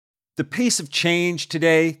The pace of change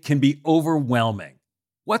today can be overwhelming.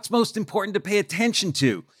 What's most important to pay attention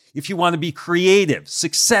to if you want to be creative,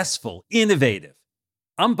 successful, innovative?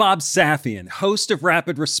 I'm Bob Safian, host of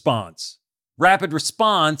Rapid Response. Rapid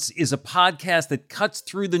Response is a podcast that cuts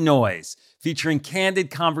through the noise, featuring candid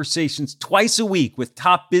conversations twice a week with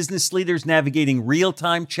top business leaders navigating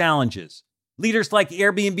real-time challenges. Leaders like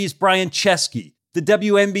Airbnb's Brian Chesky, the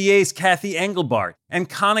WNBA's Kathy Engelbart, and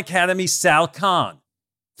Khan Academy's Sal Khan.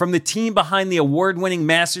 From the team behind the award-winning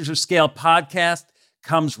Masters of Scale podcast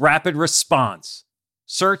comes Rapid Response.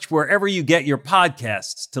 Search wherever you get your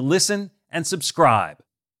podcasts to listen and subscribe.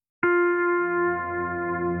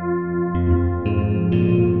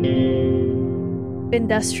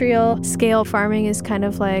 Industrial scale farming is kind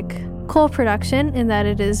of like coal production in that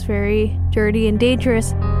it is very dirty and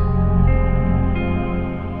dangerous,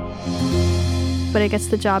 but it gets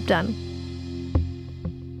the job done.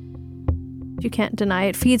 You can't deny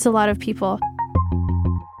it feeds a lot of people,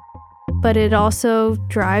 but it also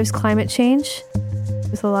drives climate change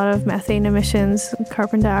with a lot of methane emissions,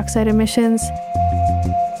 carbon dioxide emissions.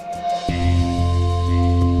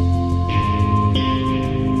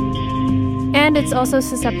 And it's also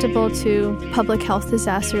susceptible to public health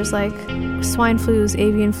disasters like swine flus,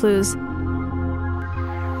 avian flus.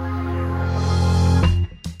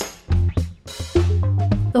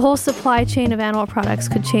 The whole supply chain of animal products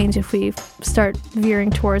could change if we start veering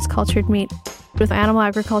towards cultured meat. With animal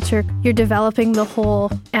agriculture, you're developing the whole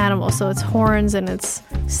animal, so its horns and its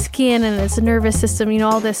skin and its nervous system,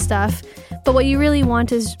 all this stuff. But what you really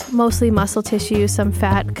want is mostly muscle tissue, some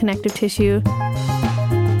fat, connective tissue.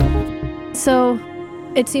 So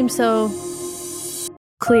it seems so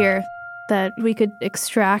clear that we could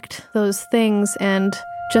extract those things and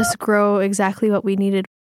just grow exactly what we needed.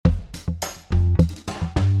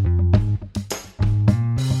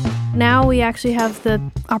 Now we actually have the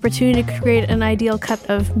opportunity to create an ideal cut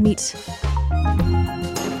of meat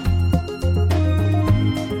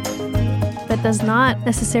that does not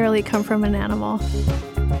necessarily come from an animal.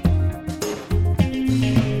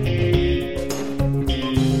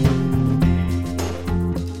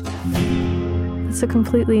 It's a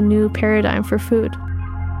completely new paradigm for food.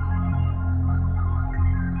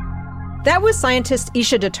 That was scientist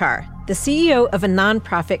Isha Dattar, the CEO of a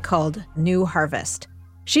nonprofit called New Harvest.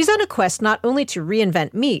 She's on a quest not only to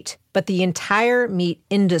reinvent meat, but the entire meat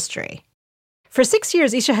industry. For 6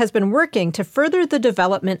 years, Isha has been working to further the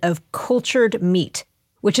development of cultured meat,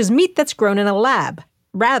 which is meat that's grown in a lab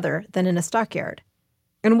rather than in a stockyard.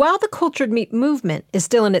 And while the cultured meat movement is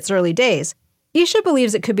still in its early days, Isha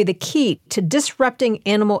believes it could be the key to disrupting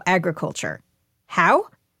animal agriculture. How?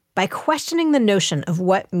 By questioning the notion of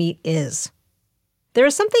what meat is. There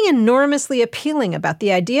is something enormously appealing about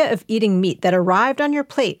the idea of eating meat that arrived on your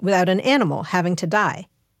plate without an animal having to die.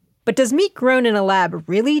 But does meat grown in a lab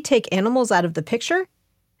really take animals out of the picture?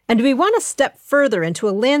 And do we want to step further into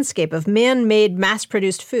a landscape of man-made,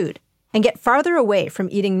 mass-produced food and get farther away from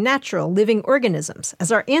eating natural, living organisms,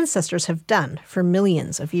 as our ancestors have done for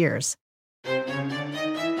millions of years?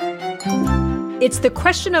 It's the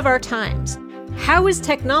question of our times. How is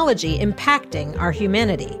technology impacting our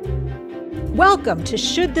humanity? Welcome to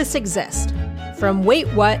Should This Exist? From Wait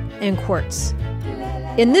What and Quartz.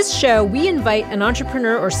 In this show, we invite an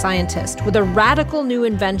entrepreneur or scientist with a radical new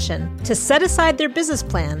invention to set aside their business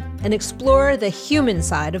plan and explore the human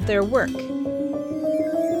side of their work.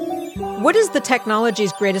 What is the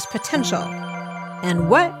technology's greatest potential? And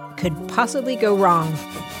what could possibly go wrong?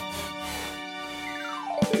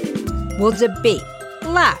 We'll debate,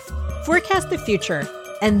 laugh, forecast the future,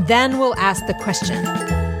 and then we'll ask the question,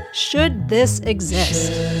 should this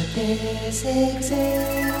exist? Should this exist?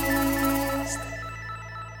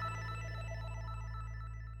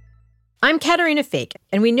 I'm Katerina Fake,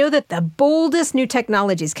 and we know that the boldest new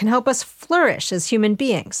technologies can help us flourish as human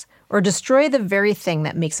beings or destroy the very thing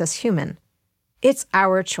that makes us human. It's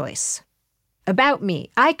our choice. About me,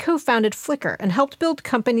 I co-founded Flickr and helped build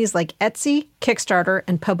companies like Etsy, Kickstarter,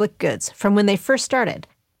 and Public Goods from when they first started.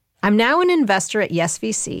 I'm now an investor at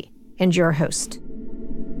YesVC and your host.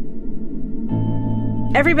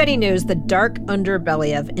 Everybody knows the dark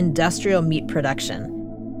underbelly of industrial meat production.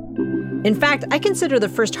 In fact, I consider the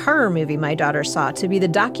first horror movie my daughter saw to be the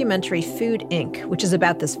documentary Food, Inc., which is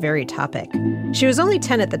about this very topic. She was only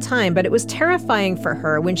 10 at the time, but it was terrifying for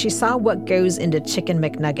her when she saw what goes into Chicken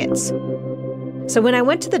McNuggets. So when I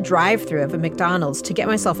went to the drive-thru of a McDonald's to get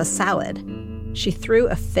myself a salad, she threw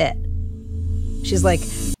a fit. She's like,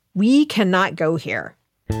 "We cannot go here."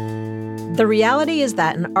 The reality is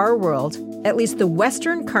that in our world, at least the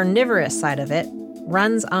Western carnivorous side of it,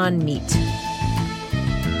 runs on meat.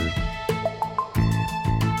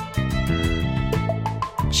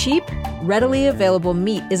 Cheap, readily available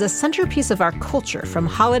meat is a centerpiece of our culture, from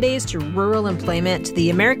holidays to rural employment to the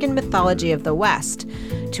American mythology of the West,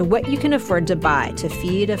 to what you can afford to buy to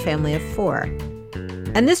feed a family of 4.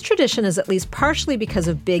 And this tradition is at least partially because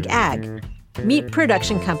of Big Ag, meat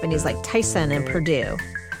production companies like Tyson and Perdue,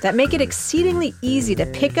 that make it exceedingly easy to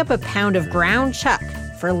pick up a pound of ground chuck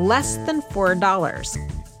for less than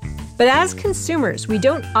 $4. But as consumers, we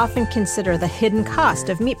don't often consider the hidden cost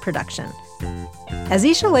of meat production. As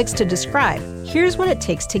Isha likes to describe, here's what it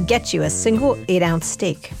takes to get you a single 8-ounce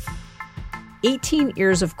steak. 18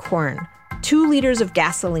 ears of corn, 2 liters of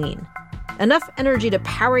gasoline, enough energy to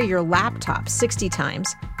power your laptop 60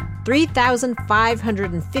 times,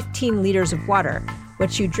 3,515 liters of water,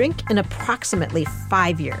 which you drink in approximately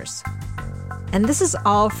 5 years. And this is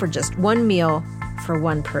all for just one meal for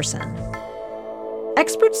one person.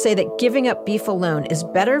 Experts say that giving up beef alone is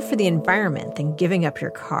better for the environment than giving up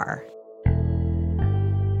your car.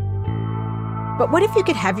 But what if you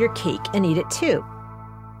could have your cake and eat it too?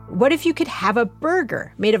 What if you could have a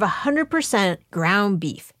burger made of 100% ground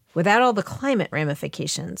beef without all the climate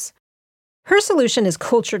ramifications? Her solution is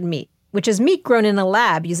cultured meat, which is meat grown in a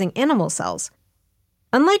lab using animal cells.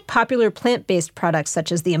 Unlike popular plant-based products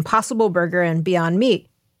such as the Impossible Burger and Beyond Meat,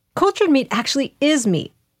 cultured meat actually is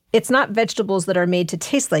meat. It's not vegetables that are made to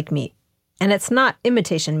taste like meat, and it's not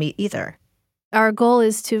imitation meat either. Our goal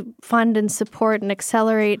is to fund and support and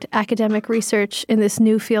accelerate academic research in this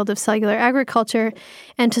new field of cellular agriculture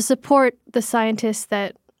and to support the scientists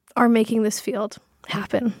that are making this field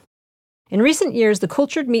happen. In recent years, the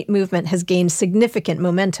cultured meat movement has gained significant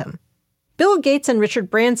momentum. Bill Gates and Richard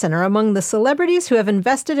Branson are among the celebrities who have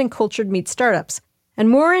invested in cultured meat startups, and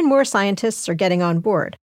more scientists are getting on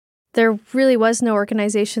board. There really was no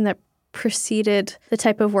organization that preceded the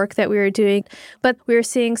type of work that we were doing, but we were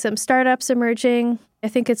seeing some startups emerging. I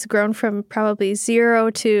think it's grown from probably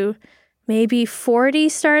 0 to maybe 40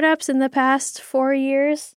 startups in the past 4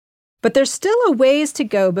 years. But there's still a ways to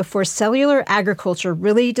go before cellular agriculture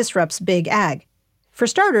really disrupts Big Ag. For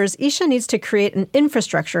starters, Isha needs to create an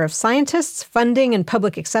infrastructure of scientists, funding, and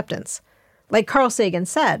public acceptance. Like Carl Sagan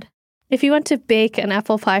said, if you want to bake an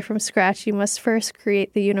apple pie from scratch, you must first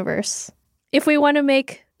create the universe. If we want to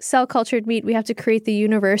make cell-cultured meat, we have to create the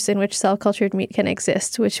universe in which cell-cultured meat can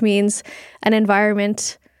exist, which means an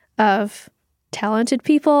environment of talented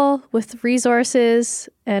people with resources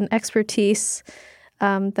and expertise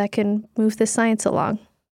that can move the science along.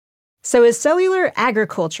 So is cellular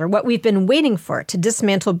agriculture what we've been waiting for to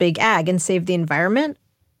dismantle Big Ag and save the environment?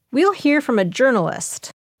 We'll hear from a journalist.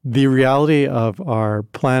 The reality of our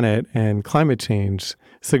planet and climate change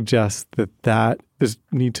suggests that is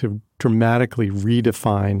need to dramatically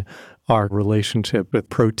redefine our relationship with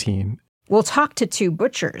protein. We'll talk to 2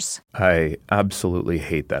 butchers. I absolutely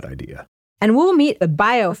hate that idea. And we'll meet a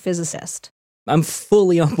biophysicist. I'm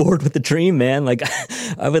fully on board with the dream, man. Like,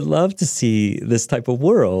 I would love to see this type of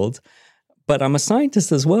world, but I'm a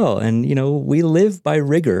scientist as well. And, we live by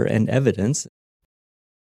rigor and evidence.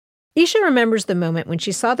 Isha remembers the moment when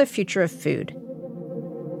she saw the future of food.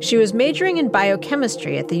 She was majoring in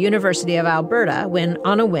biochemistry at the University of Alberta when,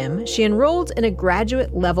 on a whim, she enrolled in a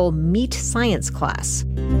graduate-level meat science class.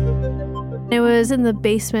 It was in the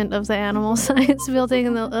basement of the animal science building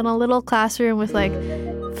in a little classroom with like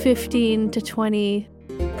 15 to 20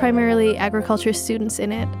 primarily agriculture students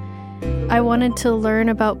in it. I wanted to learn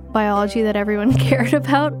about biology that everyone cared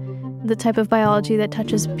about, the type of biology that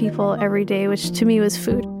touches people every day, which to me was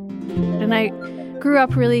food. And I grew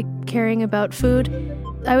up really caring about food.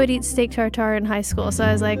 I would eat steak tartare in high school, so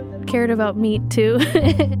I was cared about meat too.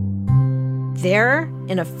 There,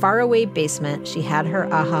 in a faraway basement, she had her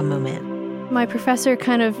aha moment. My professor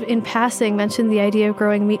kind of in passing mentioned the idea of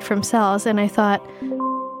growing meat from cells, and I thought,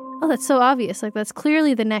 oh, that's so obvious. That's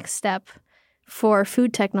clearly the next step for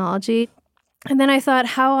food technology. And then I thought,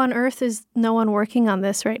 how on earth is no one working on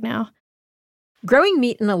this right now? Growing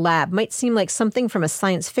meat in a lab might seem like something from a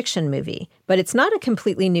science fiction movie, but it's not a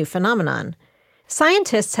completely new phenomenon.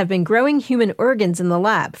 Scientists have been growing human organs in the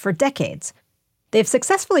lab for decades. They've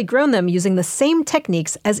successfully grown them using the same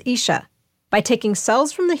techniques as Isha, by taking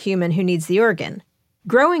cells from the human who needs the organ,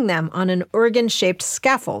 growing them on an organ-shaped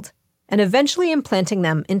scaffold, and eventually implanting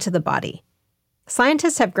them into the body.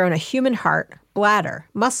 Scientists have grown a human heart, bladder,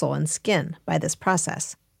 muscle, and skin by this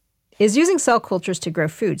process. Is using cell cultures to grow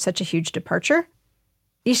food such a huge departure?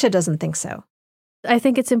 Isha doesn't think so. I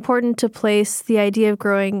think it's important to place the idea of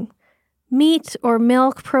growing meat or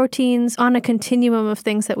milk, proteins, on a continuum of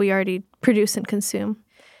things that we already produce and consume.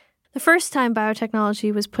 The first time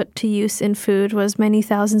biotechnology was put to use in food was many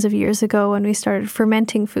thousands of years ago when we started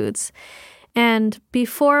fermenting foods. And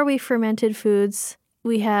before we fermented foods,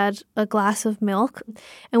 we had a glass of milk,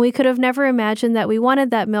 and we could have never imagined that we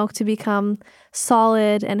wanted that milk to become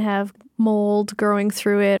solid and have mold growing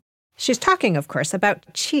through it. She's talking, of course,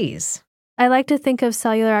 about cheese. I like to think of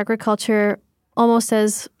cellular agriculture almost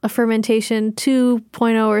as a fermentation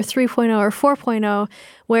 2.0 or 3.0 or 4.0,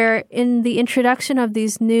 where in the introduction of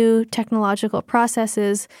these new technological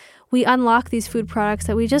processes, we unlock these food products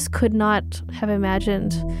that we just could not have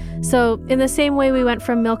imagined. So in the same way we went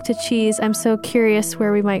from milk to cheese, I'm so curious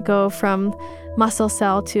where we might go from muscle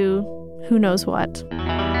cell to who knows what.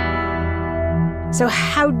 So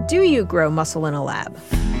how do you grow muscle in a lab?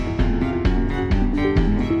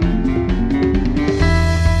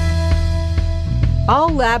 All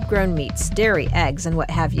lab-grown meats, dairy, eggs, and what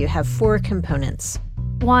have you, have 4 components.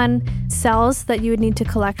 1, cells that you would need to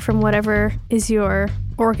collect from whatever is your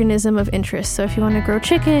organism of interest. So if you want to grow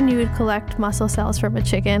chicken, you would collect muscle cells from a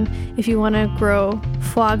chicken. If you want to grow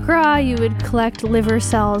foie gras, you would collect liver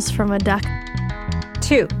cells from a duck.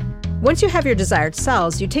 2, once you have your desired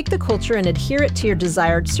cells, you take the culture and adhere it to your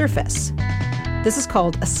desired surface. This is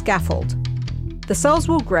called a scaffold. The cells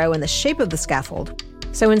will grow in the shape of the scaffold.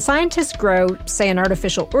 So when scientists grow, say, an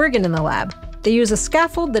artificial organ in the lab, they use a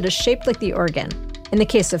scaffold that is shaped like the organ. In the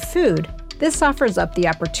case of food, this offers up the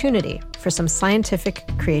opportunity for some scientific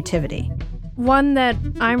creativity. One that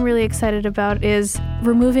I'm really excited about is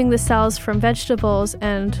removing the cells from vegetables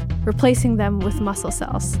and replacing them with muscle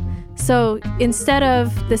cells. So instead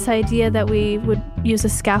of this idea that we would use a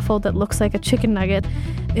scaffold that looks like a chicken nugget,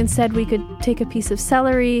 instead we could take a piece of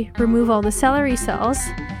celery, remove all the celery cells,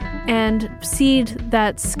 and seed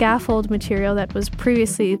that scaffold material that was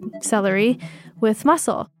previously celery with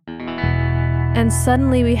muscle. And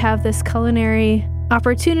suddenly we have this culinary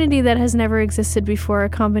opportunity that has never existed before, a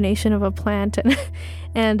combination of a plant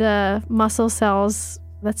and muscle cells.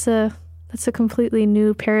 That's a completely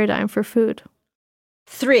new paradigm for food.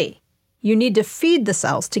 3, you need to feed the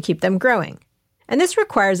cells to keep them growing. And this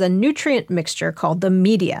requires a nutrient mixture called the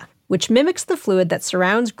media, which mimics the fluid that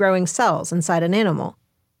surrounds growing cells inside an animal.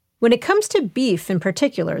 When it comes to beef in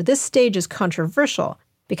particular, this stage is controversial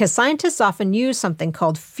because scientists often use something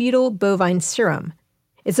called fetal bovine serum.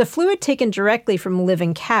 It's a fluid taken directly from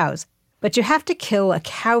living cows, but you have to kill a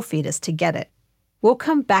cow fetus to get it. We'll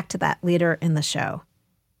come back to that later in the show.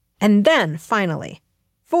 And then, finally,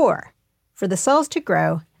 4, for the cells to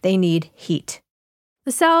grow, they need heat.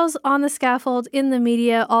 The cells on the scaffold, in the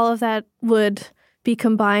media, all of that would be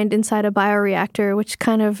combined inside a bioreactor, which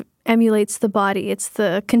kind of emulates the body. It's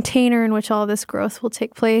the container in which all this growth will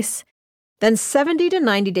take place. Then 70 to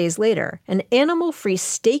 90 days later, an animal-free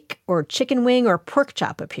steak or chicken wing or pork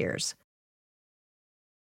chop appears.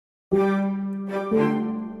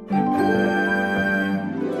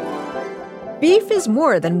 Beef is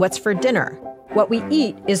more than what's for dinner. What we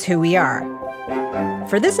eat is who we are.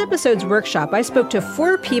 For this episode's workshop, I spoke to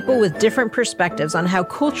 4 people with different perspectives on how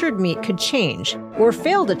cultured meat could change, or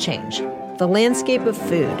fail to change, the landscape of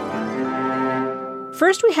food.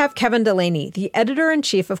 First, we have Kevin Delaney, the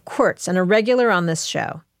editor-in-chief of Quartz and a regular on this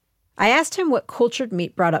show. I asked him what cultured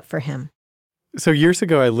meat brought up for him. So years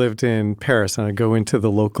ago, I lived in Paris, and I'd go into the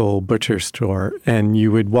local butcher store, and you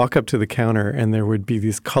would walk up to the counter, and there would be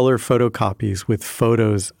these color photocopies with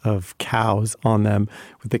photos of cows on them,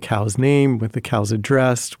 with the cow's name, with the cow's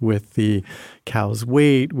address, with the cow's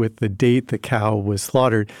weight, with the date the cow was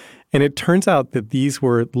slaughtered. And it turns out that these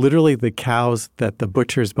were literally the cows that the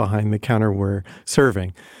butchers behind the counter were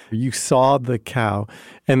serving. You saw the cow,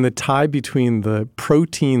 and the tie between the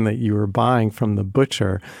protein that you were buying from the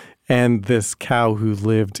butcher and this cow who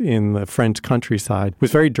lived in the French countryside was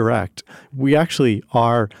very direct. We actually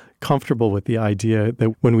are comfortable with the idea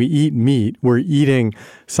that when we eat meat, we're eating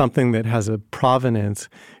something that has a provenance,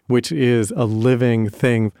 which is a living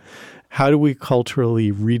thing. How do we culturally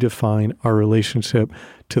redefine our relationship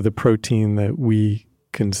to the protein that we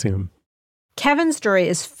consume? Kevin's story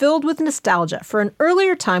is filled with nostalgia for an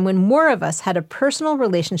earlier time when more of us had a personal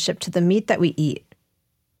relationship to the meat that we eat.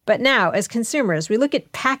 But now, as consumers, we look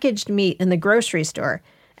at packaged meat in the grocery store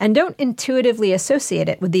and don't intuitively associate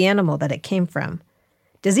it with the animal that it came from.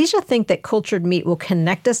 Does Isha think that cultured meat will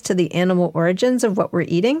connect us to the animal origins of what we're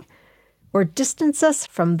eating, or distance us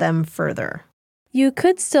from them further? You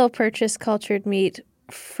could still purchase cultured meat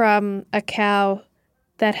from a cow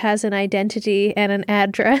that has an identity and an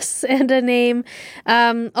address and a name,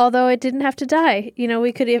 although it didn't have to die. You know,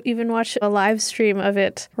 we could even watch a live stream of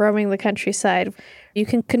it roaming the countryside. You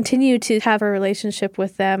can continue to have a relationship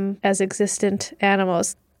with them as existent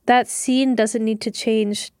animals. That scene doesn't need to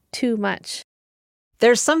change too much.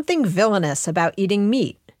 There's something villainous about eating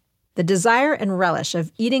meat. The desire and relish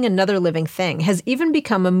of eating another living thing has even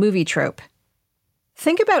become a movie trope.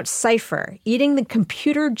 Think about Cypher eating the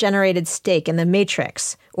computer-generated steak in The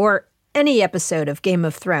Matrix, or any episode of Game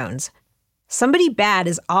of Thrones. Somebody bad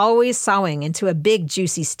is always sawing into a big,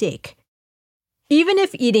 juicy steak. Even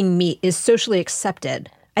if eating meat is socially accepted,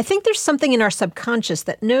 I think there's something in our subconscious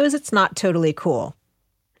that knows it's not totally cool.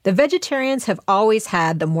 The vegetarians have always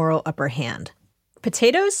had the moral upper hand.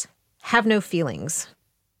 Potatoes have no feelings.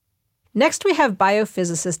 Next, we have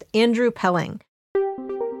biophysicist Andrew Pelling.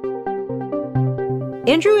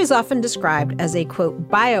 Andrew is often described as a, quote,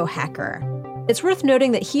 biohacker. It's worth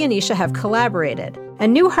noting that he and Isha have collaborated,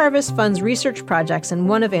 and New Harvest funds research projects in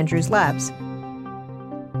one of Andrew's labs.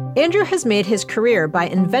 Andrew has made his career by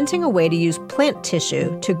inventing a way to use plant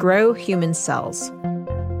tissue to grow human cells.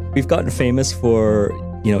 We've gotten famous for,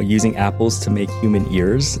 using apples to make human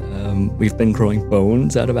ears. We've been growing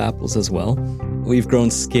bones out of apples as well. We've grown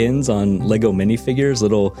skins on Lego minifigures,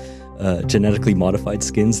 little genetically modified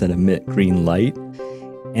skins that emit green light.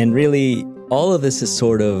 And really, all of this is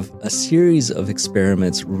sort of a series of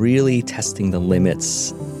experiments really testing the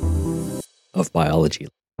limits of biology.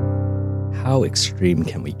 How extreme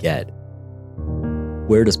can we get?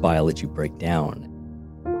 Where does biology break down?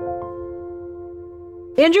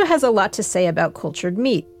 Andrew has a lot to say about cultured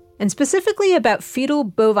meat, and specifically about fetal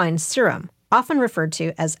bovine serum, often referred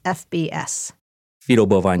to as FBS. Fetal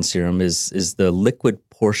bovine serum is the liquid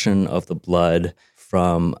portion of the blood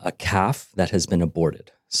from a calf that has been aborted.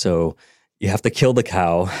 So you have to kill the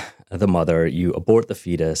cow, the mother, you abort the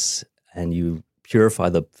fetus, and you purify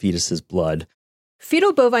the fetus's blood.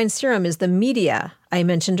 Fetal bovine serum is the media I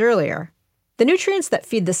mentioned earlier, the nutrients that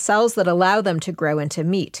feed the cells that allow them to grow into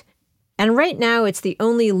meat. And right now, it's the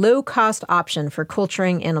only low-cost option for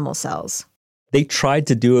culturing animal cells. They tried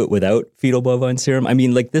to do it without fetal bovine serum.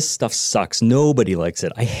 This stuff sucks. Nobody likes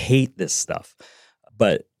it. I hate this stuff.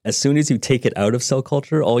 But as soon as you take it out of cell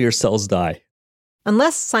culture, all your cells die.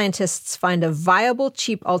 Unless scientists find a viable,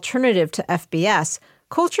 cheap alternative to FBS,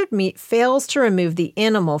 cultured meat fails to remove the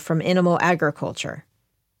animal from animal agriculture.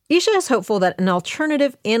 Isha is hopeful that an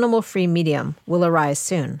alternative animal-free medium will arise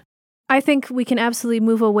soon. I think we can absolutely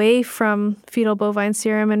move away from fetal bovine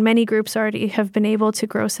serum, and many groups already have been able to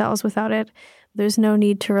grow cells without it. There's no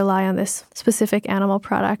need to rely on this specific animal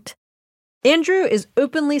product. Andrew is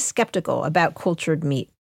openly skeptical about cultured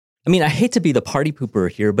meat. I hate to be the party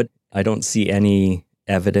pooper here, but I don't see any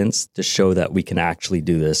evidence to show that we can actually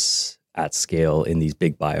do this at scale in these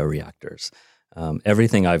big bioreactors.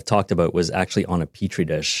 Everything I've talked about was actually on a petri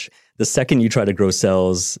dish. The second you try to grow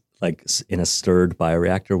cells like in a stirred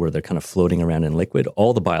bioreactor where they're kind of floating around in liquid,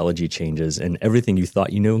 all the biology changes and everything you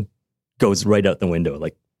thought you knew goes right out the window.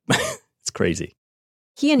 It's crazy.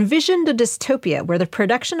 He envisioned a dystopia where the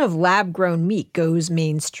production of lab-grown meat goes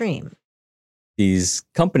mainstream. These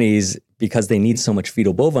companies, because they need so much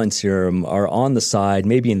fetal bovine serum, are on the side,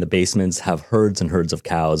 maybe in the basements, have herds and herds of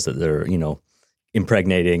cows that they're,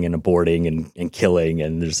 impregnating and aborting and killing.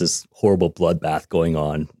 And there's this horrible bloodbath going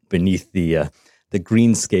on beneath the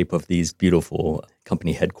greenscape of these beautiful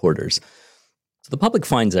company headquarters. So the public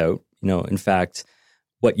finds out, in fact,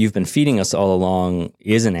 what you've been feeding us all along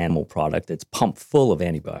is an animal product. It's pumped full of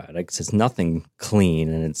antibiotics. It's nothing clean,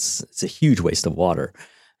 and it's a huge waste of water.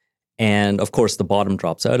 And of course, the bottom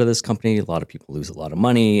drops out of this company. A lot of people lose a lot of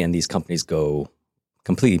money, and these companies go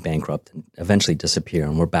completely bankrupt and eventually disappear,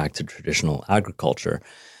 and we're back to traditional agriculture.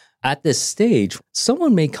 At this stage,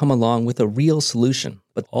 someone may come along with a real solution,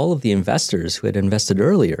 but all of the investors who had invested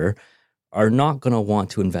earlier are not going to want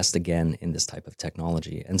to invest again in this type of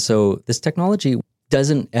technology. And so this technology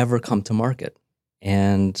doesn't ever come to market.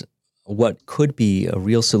 And what could be a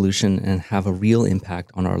real solution and have a real impact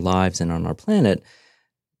on our lives and on our planet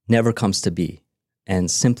never comes to be. And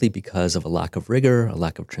simply because of a lack of rigor, a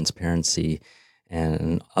lack of transparency, and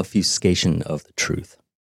an obfuscation of the truth.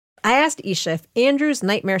 I asked Isha if Andrew's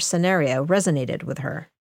nightmare scenario resonated with her.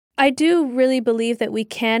 I do really believe that we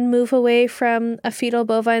can move away from a fetal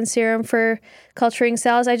bovine serum for culturing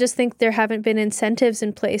cells. I just think there haven't been incentives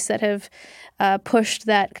in place that have pushed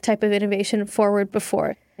that type of innovation forward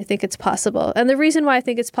before. I think it's possible. And the reason why I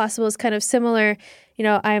think it's possible is kind of similar.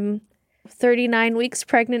 I'm 39 weeks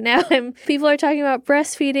pregnant now, and people are talking about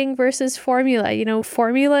breastfeeding versus formula.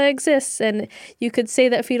 Formula exists, and you could say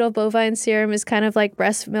that fetal bovine serum is kind of like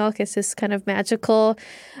breast milk. It's this kind of magical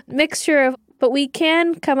mixture of, but we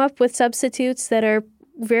can come up with substitutes that are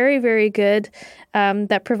very, very good,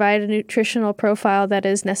 that provide a nutritional profile that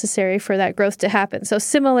is necessary for that growth to happen. So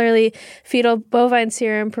similarly, fetal bovine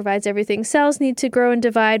serum provides everything cells need to grow and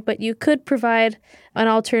divide, but you could provide an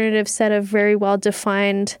alternative set of very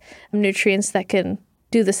well-defined nutrients that can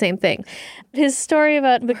do the same thing. His story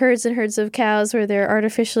about herds and herds of cows where they're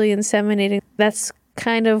artificially inseminating, that's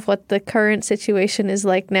kind of what the current situation is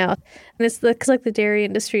like now. And it's like the dairy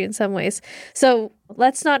industry in some ways. So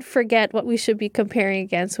let's not forget what we should be comparing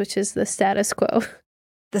against, which is the status quo.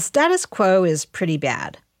 The status quo is pretty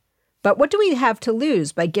bad. But what do we have to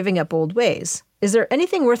lose by giving up old ways? Is there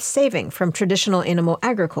anything worth saving from traditional animal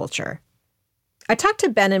agriculture? I talked to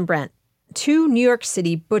Ben and Brent, two New York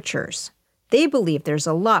City butchers. They believe there's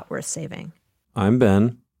a lot worth saving. I'm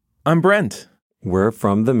Ben. I'm Brent. We're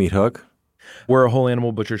from the Meat Hook. We're a whole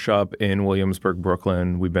animal butcher shop in Williamsburg,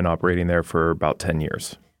 Brooklyn. We've been operating there for about 10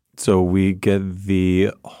 years. So we get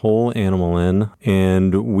the whole animal in,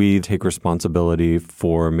 and we take responsibility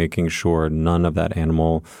for making sure none of that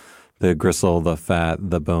animal, the gristle, the fat,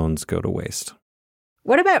 the bones, go to waste.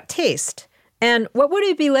 What about taste? And what would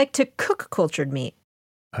it be like to cook cultured meat?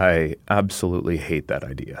 I absolutely hate that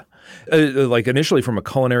idea. Initially, from a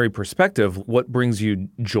culinary perspective, what brings you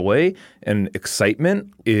joy and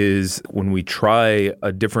excitement is when we try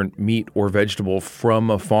a different meat or vegetable from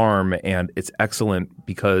a farm and it's excellent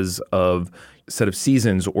because of a set of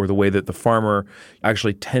seasons or the way that the farmer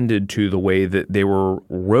actually tended to the way that they were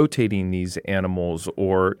rotating these animals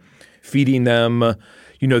or feeding them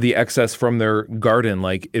the excess from their garden.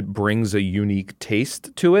 Like, it brings a unique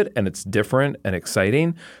taste to it and it's different and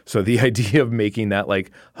exciting. So the idea of making that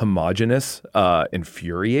homogenous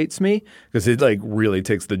infuriates me because it really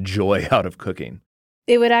takes the joy out of cooking.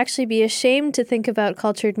 It would actually be a shame to think about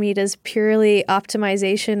cultured meat as purely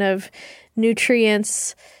optimization of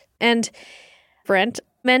nutrients. And Brent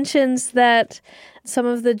mentions that some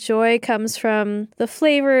of the joy comes from the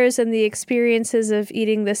flavors and the experiences of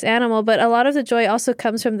eating this animal, but a lot of the joy also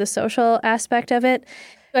comes from the social aspect of it.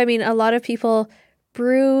 I mean, a lot of people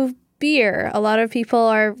brew beer. A lot of people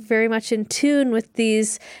are very much in tune with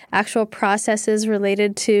these actual processes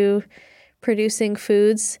related to producing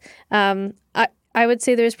foods. I would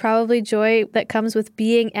say there's probably joy that comes with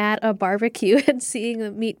being at a barbecue and seeing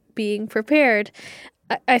the meat being prepared.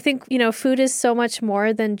 I think, food is so much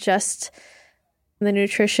more than just the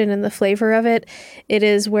nutrition and the flavor of it. It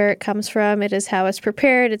is where it comes from. It is how it's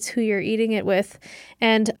prepared. It's who you're eating it with.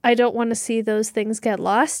 And I don't want to see those things get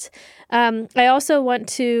lost. I also want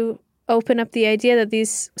to open up the idea that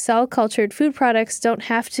these cell-cultured food products don't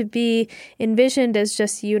have to be envisioned as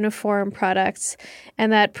just uniform products,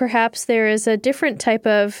 and that perhaps there is a different type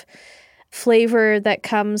of flavor that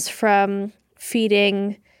comes from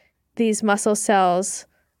feeding these muscle cells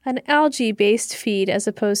an algae-based feed as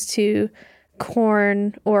opposed to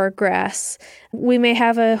corn or grass. We may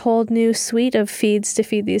have a whole new suite of feeds to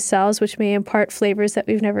feed these cells, which may impart flavors that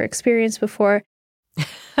we've never experienced before.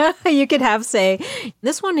 You could have, say,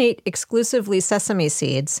 this one ate exclusively sesame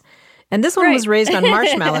seeds, and this one was raised on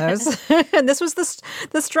marshmallows, and this was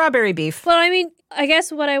the strawberry beef. Well, I mean, I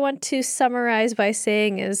guess what I want to summarize by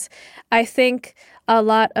saying is I think a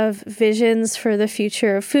lot of visions for the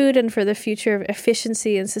future of food and for the future of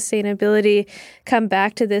efficiency and sustainability come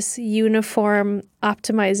back to this uniform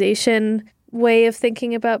optimization way of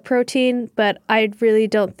thinking about protein, but I really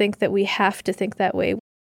don't think that we have to think that way.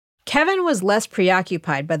 Kevin was less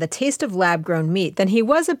preoccupied by the taste of lab-grown meat than he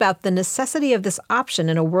was about the necessity of this option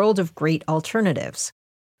in a world of great alternatives.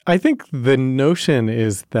 I think the notion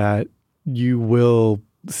is that you will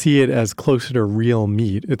see it as closer to real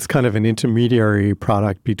meat. It's kind of an intermediary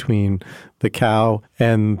product between the cow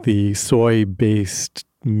and the soy-based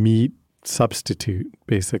meat substitute,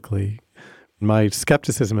 basically. My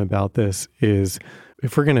skepticism about this is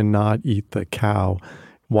if we're going to not eat the cow,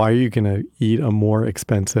 why are you going to eat a more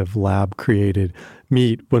expensive lab-created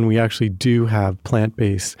meat when we actually do have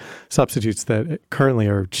plant-based substitutes that currently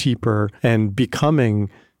are cheaper and becoming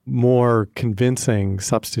more convincing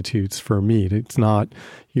substitutes for meat? It's not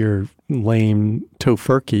your lame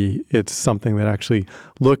tofurkey. It's something that actually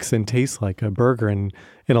looks and tastes like a burger. And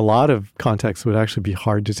in a lot of contexts, it would actually be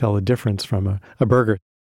hard to tell the difference from a burger.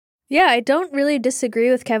 Yeah, I don't really disagree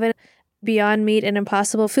with Kevin. Beyond Meat and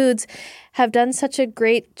Impossible Foods have done such a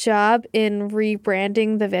great job in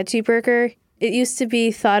rebranding the veggie burger. It used to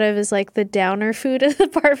be thought of as like the downer food at the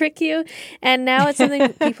barbecue, and now it's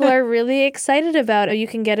something people are really excited about. You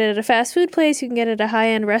can get it at a fast food place, you can get it at a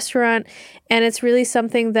high-end restaurant, and it's really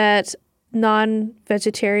something that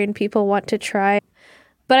non-vegetarian people want to try.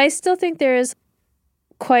 But I still think there is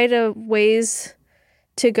quite a ways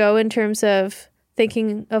to go in terms of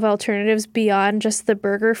thinking of alternatives beyond just the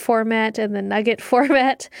burger format and the nugget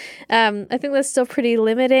format. I think that's still pretty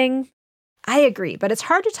limiting. I agree, but it's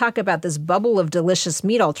hard to talk about this bubble of delicious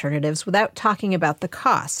meat alternatives without talking about the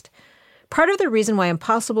cost. Part of the reason why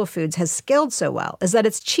Impossible Foods has scaled so well is that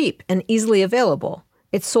it's cheap and easily available.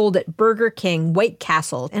 It's sold at Burger King, White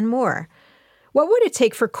Castle, and more. What would it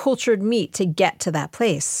take for cultured meat to get to that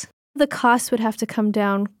place? The cost would have to come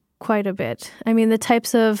down quite a bit. I mean, the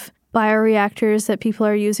types of bioreactors that people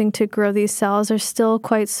are using to grow these cells are still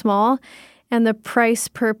quite small, and the price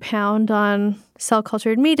per pound on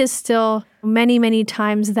cell-cultured meat is still many, many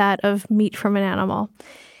times that of meat from an animal.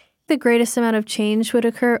 The greatest amount of change would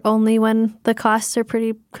occur only when the costs are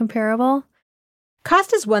pretty comparable.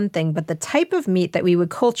 Cost is one thing, but the type of meat that we would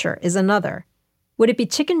culture is another. Would it be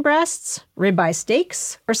chicken breasts, ribeye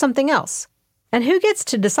steaks, or something else? And who gets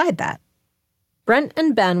to decide that? Brent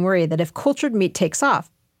and Ben worry that if cultured meat takes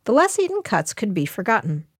off, the less eaten cuts could be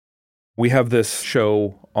forgotten. We have this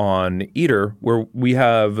show on Eater where we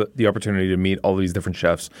have the opportunity to meet all these different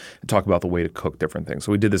chefs and talk about the way to cook different things.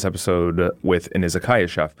 So we did this episode with an izakaya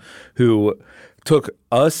chef who took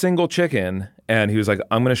a single chicken and he was like,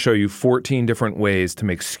 I'm going to show you 14 different ways to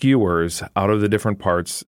make skewers out of the different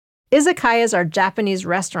parts. Izakayas are Japanese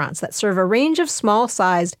restaurants that serve a range of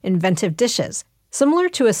small-sized, inventive dishes, similar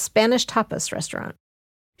to a Spanish tapas restaurant.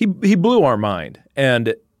 He blew our mind,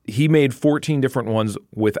 and he made 14 different ones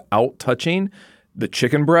without touching the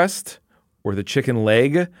chicken breast or the chicken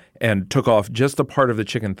leg and took off just a part of the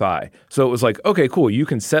chicken thigh. So it was like, okay, cool. You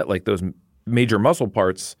can set like those major muscle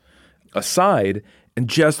parts aside, and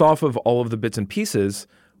just off of all of the bits and pieces,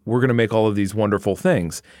 we're going to make all of these wonderful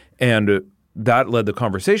things. And that led the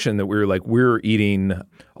conversation that we were like, we're eating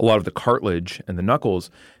a lot of the cartilage and the knuckles.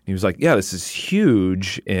 And he was like, yeah, this is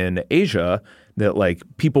huge in Asia that like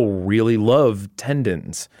people really love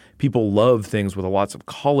tendons. People love things with lots of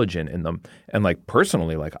collagen in them. And like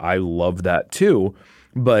personally, like I love that too.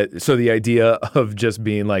 But so the idea of just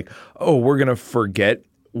being like, oh, we're going to forget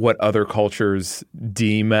what other cultures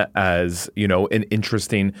deem as, you know, an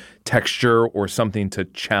interesting texture or something to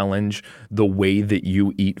challenge the way that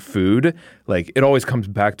you eat food. Like it always comes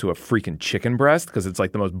back to a freaking chicken breast because it's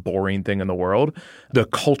like the most boring thing in the world. The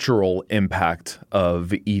cultural impact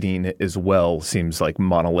of eating as well seems like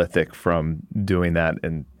monolithic from doing that,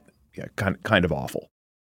 and yeah, kind of awful.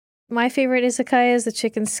 My favorite izakaya is the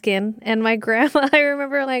chicken skin. And I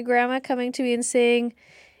remember my grandma coming to me and saying,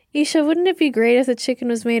 Isha, wouldn't it be great if the chicken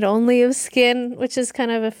was made only of skin? Which is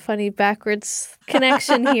kind of a funny backwards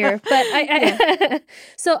connection here. But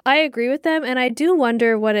So I agree with them. And I do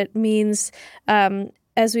wonder what it means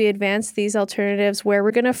as we advance these alternatives, where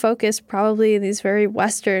we're going to focus probably in these very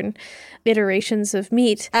Western iterations of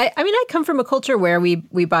meat. I mean, I come from a culture where we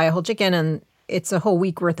buy a whole chicken and it's a whole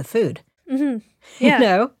week worth of food. Mm-hmm. Yeah. You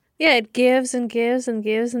know? Yeah, it gives and gives and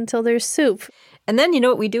gives until there's soup. And then you know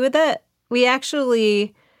what we do with that? We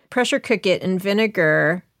actually pressure cook it in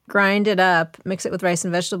vinegar, grind it up, mix it with rice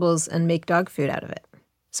and vegetables, and make dog food out of it.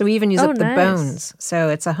 So we even use up the bones. So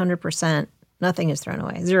it's 100%. Nothing is thrown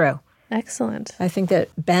away. Zero. Excellent. I think that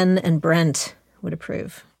Ben and Brent would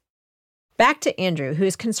approve. Back to Andrew, who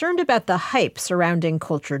is concerned about the hype surrounding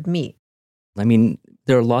cultured meat. I mean,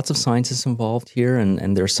 there are lots of scientists involved here,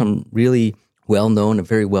 and there are some really well-known and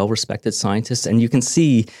very well-respected scientists. And you can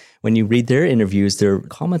see when you read their interviews, their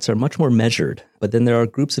comments are much more measured. But then there are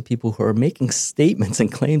groups of people who are making statements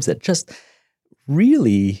and claims that just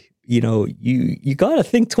really, you know, you got to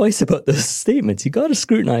think twice about those statements. You got to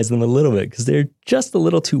scrutinize them a little bit because they're just a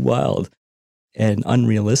little too wild and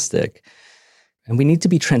unrealistic. And we need to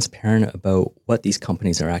be transparent about what these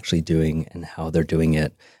companies are actually doing and how they're doing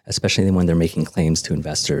it, especially when they're making claims to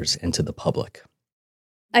investors and to the public.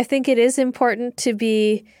 I think it is important to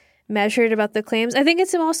be measured about the claims. I think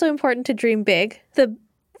it's also important to dream big.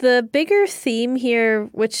 The bigger theme here,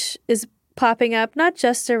 which is popping up not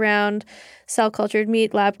just around cell-cultured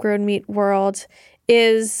meat, lab-grown meat world,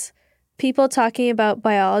 is people talking about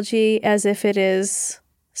biology as if it is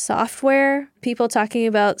software, people talking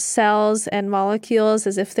about cells and molecules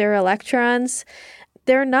as if they're electrons.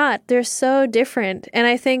 They're not. They're so different. And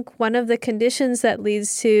I think one of the conditions that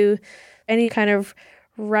leads to any kind of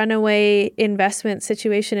runaway investment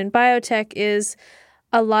situation in biotech is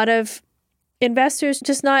a lot of investors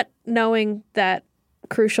just not knowing that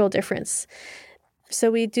crucial difference.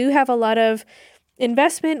 So we do have a lot of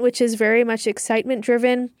investment, which is very much excitement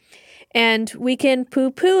driven. And we can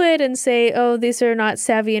poo-poo it and say, oh, these are not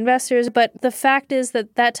savvy investors. But the fact is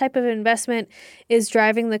that that type of investment is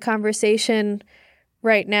driving the conversation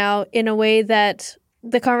right now in a way that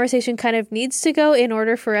the conversation kind of needs to go in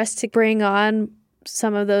order for us to bring on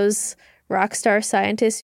some of those rock star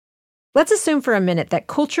scientists. Let's assume for a minute that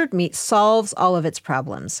cultured meat solves all of its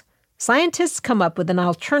problems. Scientists come up with an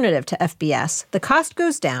alternative to FBS, the cost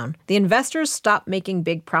goes down, the investors stop making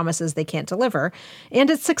big promises they can't deliver, and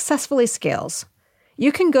it successfully scales.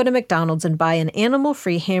 You can go to McDonald's and buy an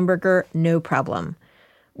animal-free hamburger, no problem.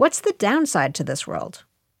 What's the downside to this world?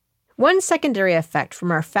 One secondary effect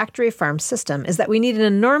from our factory farm system is that we need an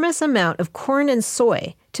enormous amount of corn and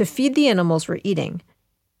soy to feed the animals we're eating.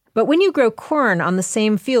 But when you grow corn on the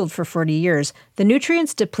same field for 40 years, the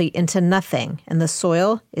nutrients deplete into nothing and the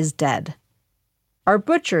soil is dead. Our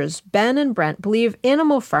butchers, Ben and Brent, believe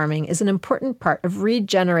animal farming is an important part of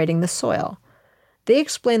regenerating the soil. They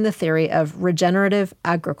explain the theory of regenerative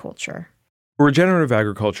agriculture. Regenerative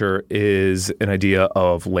agriculture is an idea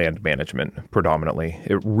of land management predominantly.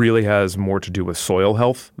 It really has more to do with soil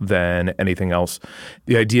health than anything else.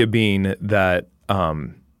 The idea being that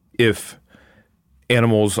if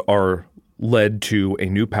animals are led to a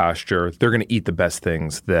new pasture, they're going to eat the best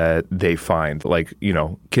things that they find. Like,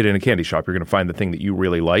 kid in a candy shop, you're going to find the thing that you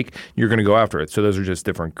really like. You're going to go after it. So those are just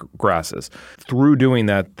different grasses. Through doing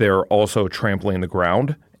that, they're also trampling the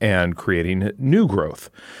ground and creating new growth.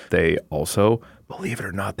 They also, believe it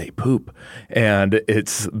or not, they poop. And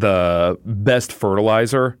it's the best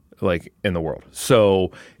fertilizer in the world. So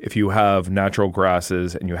if you have natural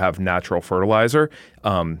grasses and you have natural fertilizer,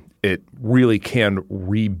 it really can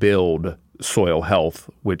rebuild soil health,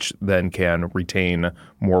 which then can retain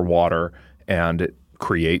more water and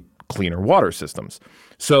create cleaner water systems.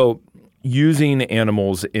 So using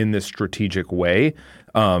animals in this strategic way,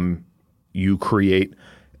 you create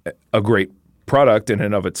a great product in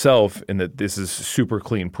and of itself, in that this is super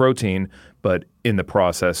clean protein, but in the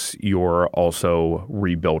process, you're also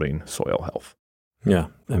rebuilding soil health. Yeah.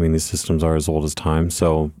 I mean, these systems are as old as time.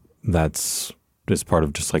 So that's just part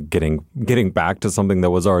of just getting back to something that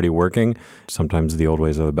was already working. Sometimes the old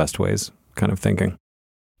ways are the best ways kind of thinking.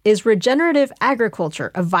 Is regenerative agriculture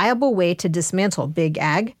a viable way to dismantle big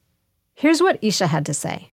ag? Here's what Isha had to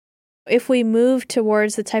say. If we move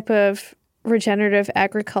towards the type of regenerative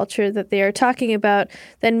agriculture that they are talking about,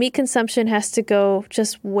 then meat consumption has to go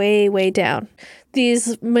just way, way down.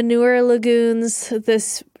 These manure lagoons,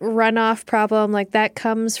 this runoff problem, that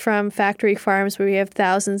comes from factory farms where we have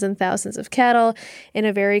thousands and thousands of cattle in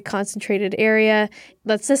a very concentrated area.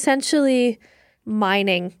 That's essentially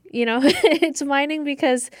mining, It's mining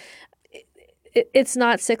because it's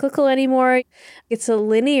not cyclical anymore. It's a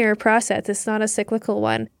linear process. It's not a cyclical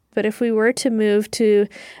one. But if we were to move to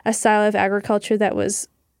a style of agriculture that was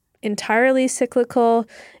entirely cyclical,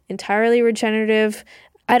 entirely regenerative,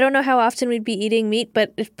 I don't know how often we'd be eating meat,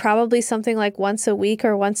 but it's probably something like once a week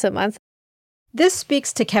or once a month. This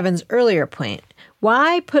speaks to Kevin's earlier point.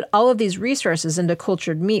 Why put all of these resources into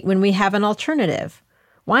cultured meat when we have an alternative?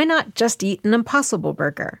 Why not just eat an Impossible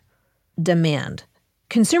Burger? Demand.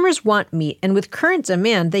 Consumers want meat, and with current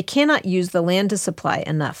demand, they cannot use the land to supply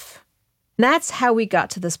enough. That's how we got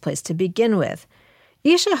to this place to begin with.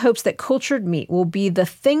 Isha hopes that cultured meat will be the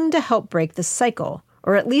thing to help break the cycle,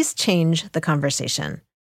 or at least change the conversation.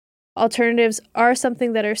 Alternatives are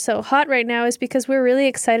something that are so hot right now is because we're really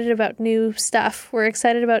excited about new stuff. We're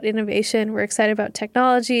excited about innovation. We're excited about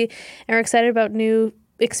technology, and we're excited about new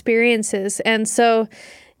experiences. And so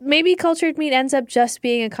maybe cultured meat ends up just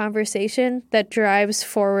being a conversation that drives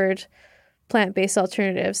forward plant-based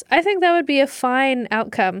alternatives. I think that would be a fine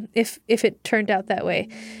outcome if it turned out that way.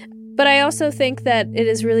 But I also think that it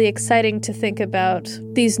is really exciting to think about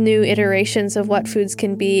these new iterations of what foods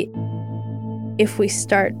can be if we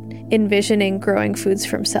start envisioning growing foods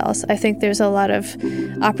from cells. I think there's a lot of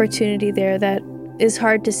opportunity there that is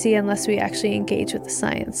hard to see unless we actually engage with the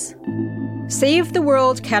science. Save the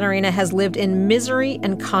World Katerina has lived in misery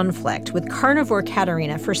and conflict with carnivore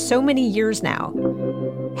Katerina for so many years now.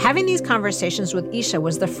 Having these conversations with Isha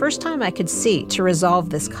was the first time I could see to resolve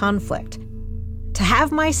this conflict. To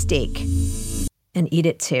have my steak and eat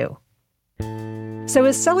it too. So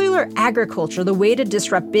is cellular agriculture the way to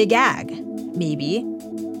disrupt big ag? Maybe.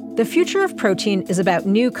 The future of protein is about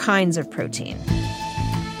new kinds of protein.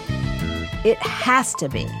 It has to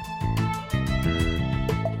be.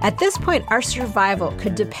 At this point, our survival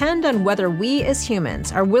could depend on whether we as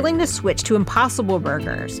humans are willing to switch to Impossible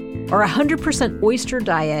Burgers, or 100% oyster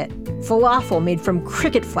diet, falafel made from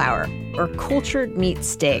cricket flour, or cultured meat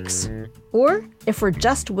steaks. Or if we're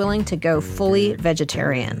just willing to go fully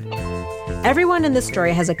vegetarian. Everyone in this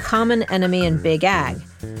story has a common enemy in big ag.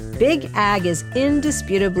 Big ag is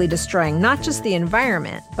indisputably destroying not just the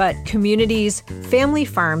environment, but communities, family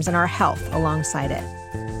farms, and our health alongside it.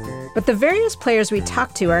 But the various players we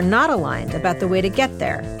talk to are not aligned about the way to get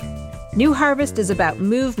there. New Harvest is about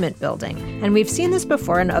movement building, and we've seen this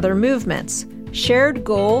before in other movements. Shared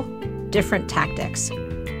goal, different tactics.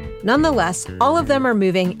 Nonetheless, all of them are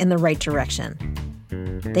moving in the right direction.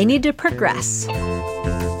 They need to progress.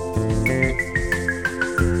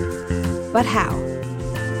 But how?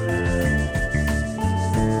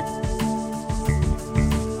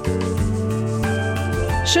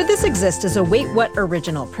 Should This Exist is a Wait What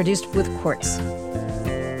original produced with Quartz.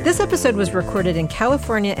 This episode was recorded in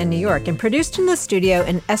California and New York and produced in the studio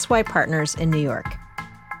in SY Partners in New York.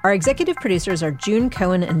 Our executive producers are June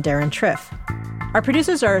Cohen and Darren Triff. Our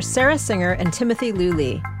producers are Sarah Singer and Timothy Liu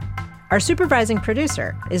Lee. Our supervising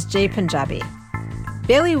producer is Jay Punjabi.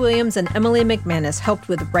 Bailey Williams and Emily McManus helped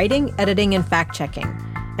with writing, editing, and fact-checking,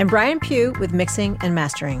 and Brian Pugh with mixing and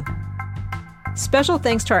mastering. Special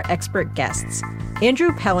thanks to our expert guests,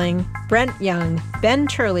 Andrew Pelling, Brent Young, Ben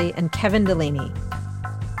Turley, and Kevin Delaney.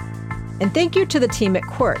 And thank you to the team at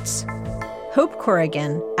Quartz: Hope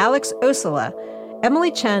Corrigan, Alex Osula,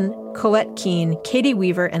 Emily Chen, Colette Keene, Katie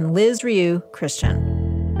Weaver, and Liz Ryu Christian.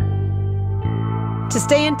 To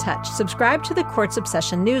stay in touch, subscribe to the Quartz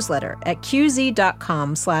Obsession newsletter at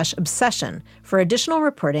qz.com/obsession for additional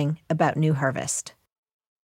reporting about New Harvest.